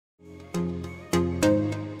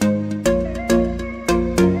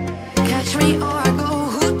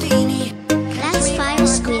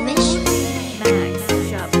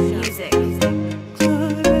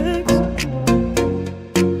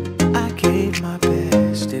my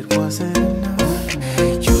best, it wasn't enough.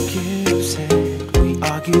 You get upset, we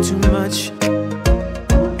argue too much.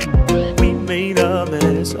 We made a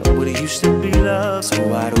mess of what it used to be love. So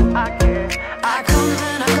why do I care? I come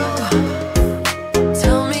and I go.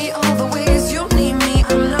 Tell me all the ways you need me.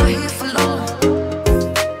 I'm not here for long.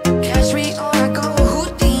 Catch me or I go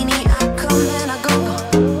Houdini. I come and I go.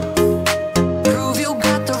 Prove you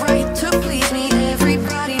got the right to please me.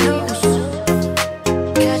 Everybody knows.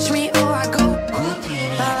 Catch me or I go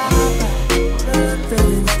Houdini.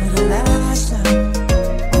 For the last time.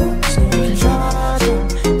 So you can trust me.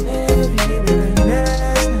 Baby, we're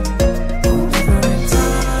last night. Every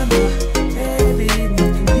time, baby, we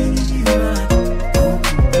can be right.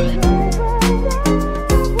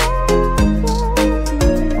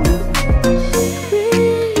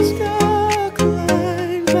 Reach the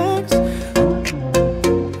climax.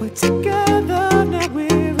 We're together, now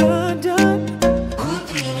we're undone.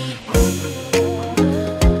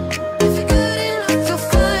 If you're good enough, you'll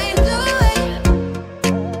find a way.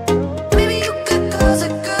 Maybe you could cause a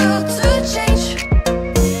girl to change.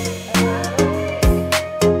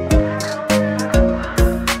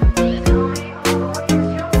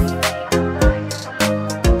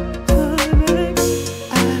 Climax,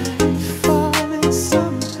 I've fallen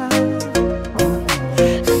somehow.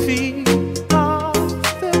 Feet off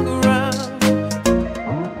the ground.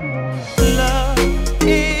 Love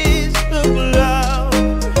is the cloud.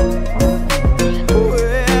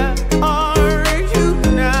 Where are you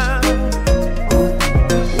now?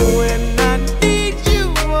 When I need you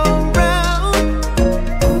around,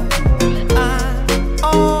 I'm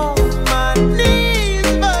on my knees,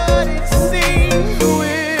 but it seems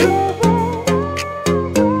we're